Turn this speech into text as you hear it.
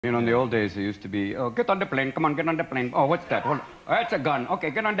You know, in the old days, it used to be, oh, get on the plane, come on, get on the plane. Oh, what's that? Hold on. Oh, that's a gun.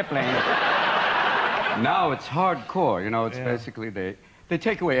 Okay, get on the plane. Now it's hardcore, you know, it's basically they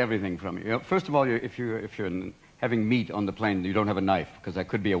take away everything from you. You know, first of all, if you're having meat on the plane, you don't have a knife, because that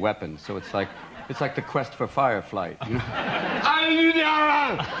could be a weapon. So it's like the quest for Firefly. You know?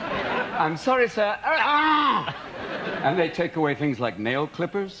 I'm sorry, sir. And they take away things like nail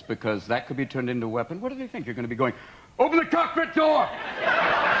clippers, because that could be turned into a weapon. What do they think? You're going to be going, open the cockpit door!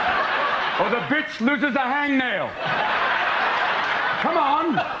 Or the bitch loses a hangnail. Come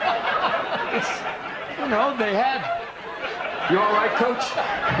on. It's, you know, they had... You all right, Coach?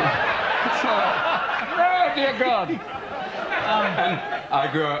 It's all right. Oh, dear God. And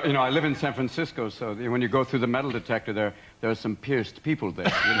I grew up, you know, I live in San Francisco, so when you go through the metal detector, there are some pierced people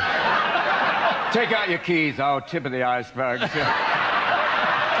there. You know? Take out your keys. Oh, tip of the iceberg.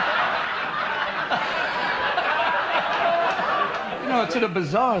 You know, it's a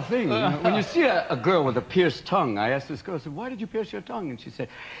bizarre thing. You know? When you see a girl with a pierced tongue, I asked this girl, I said, why did you pierce your tongue? And she said,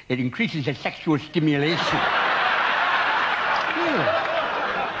 it increases the sexual stimulation.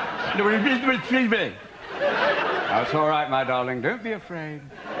 That's all right, my darling. Don't be afraid.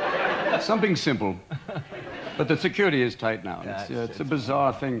 Something simple. But the security is tight now. It's a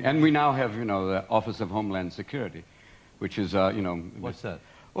bizarre thing. And we now have, you know, the Office of Homeland Security, which is, you know... What's that?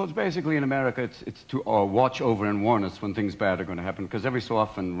 Well, it's basically in America, it's to watch over and warn us when things bad are going to happen. Because every so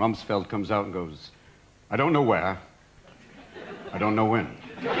often, Rumsfeld comes out and goes, I don't know where, I don't know when,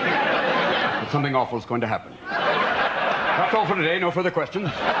 but something awful is going to happen. That's all for today, no further questions.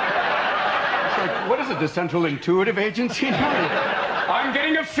 It's like, what is it, the Central Intuitive Agency? I'm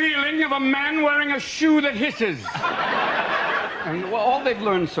getting a feeling of a man wearing a shoe that hisses. And well, all they've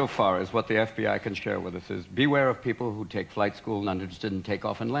learned so far is what the FBI can share with us is beware of people who take flight school and are interested in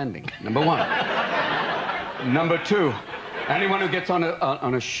takeoff and landing. Number one. Number two, anyone who gets on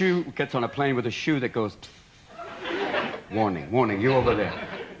a plane with a shoe that goes, warning, warning, you over there.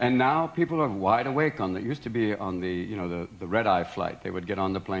 And now people are wide awake on it used to be on the, you know, the red-eye flight. They would get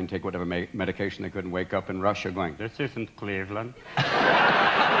on the plane, take whatever medication they could, and wake up in Russia going, this isn't Cleveland.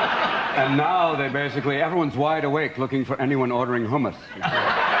 And now they basically, everyone's wide awake looking for anyone ordering hummus. You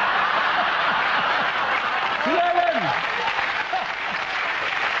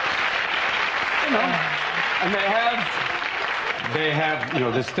know, and they have, you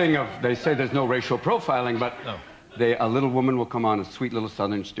know, this thing of, they say there's no racial profiling, but a little woman will come on, a sweet little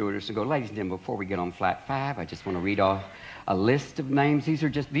Southern stewardess, and go, ladies and gentlemen, before we get on flight 5, I just want to read off a list of names. These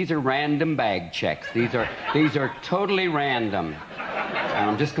are random bag checks. These are totally random. And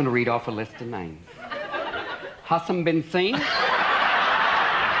I'm just going to read off a list of names. Hassan bin Seen.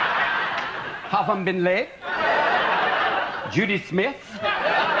 Hassan bin Laden. Judy Smith.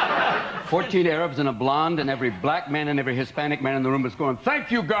 14 Arabs and a blonde, and every black man and every Hispanic man in the room is going,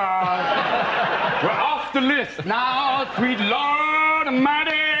 thank you, God. We're off the list now, sweet Lord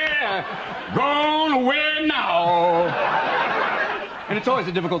Almighty. Gone away now. And it's always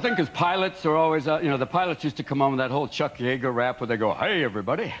a difficult thing, because pilots are always, you know, the pilots used to come on with that whole Chuck Yeager rap where they go, hey,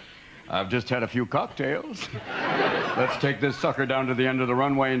 everybody, I've just had a few cocktails. Let's take this sucker down to the end of the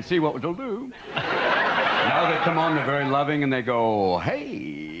runway and see what it'll do. Now they come on, they're very loving, and they go,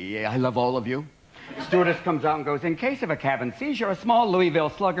 hey, I love all of you. Stewardess comes out and goes, in case of a cabin seizure, a small Louisville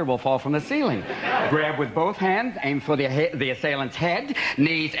slugger will fall from the ceiling. Grab with both hands, aim for the assailant's head,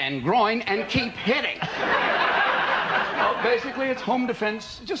 knees, and groin, and keep hitting. Well, basically, it's home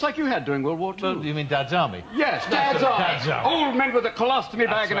defense, just like you had during World War II. Well, you mean Dad's Army? Yes, Dad's Army. Old men with a colostomy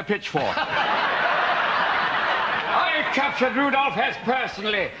bag and a pitchfork. I captured Rudolph Hess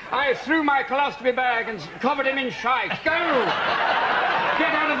personally. I threw my colostomy bag and covered him in shite. Go!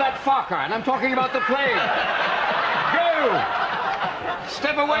 Get out of that focker, and I'm talking about the plane. Go!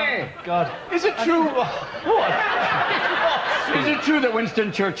 Step away. Oh, God. Is it true? What? Is it true that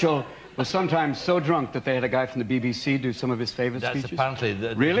Winston Churchill was sometimes so drunk that they had a guy from the BBC do some of his favorite speeches? That's apparently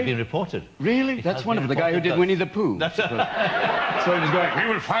really? Been reported. Really? That's wonderful. The guy who did Winnie the Pooh. That's so he was going, we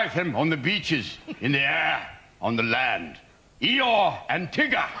will fight him on the beaches, in the air, on the land. Eeyore and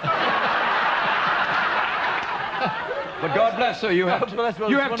Tigger. But God bless, sir. You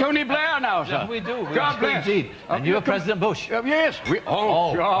have Tony Blair now, sir. Yes, we do. God bless. Indeed. And you are President Bush. Yes.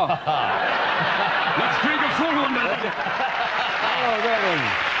 Oh. Let's drink a full one.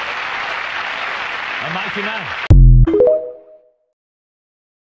 A mighty man.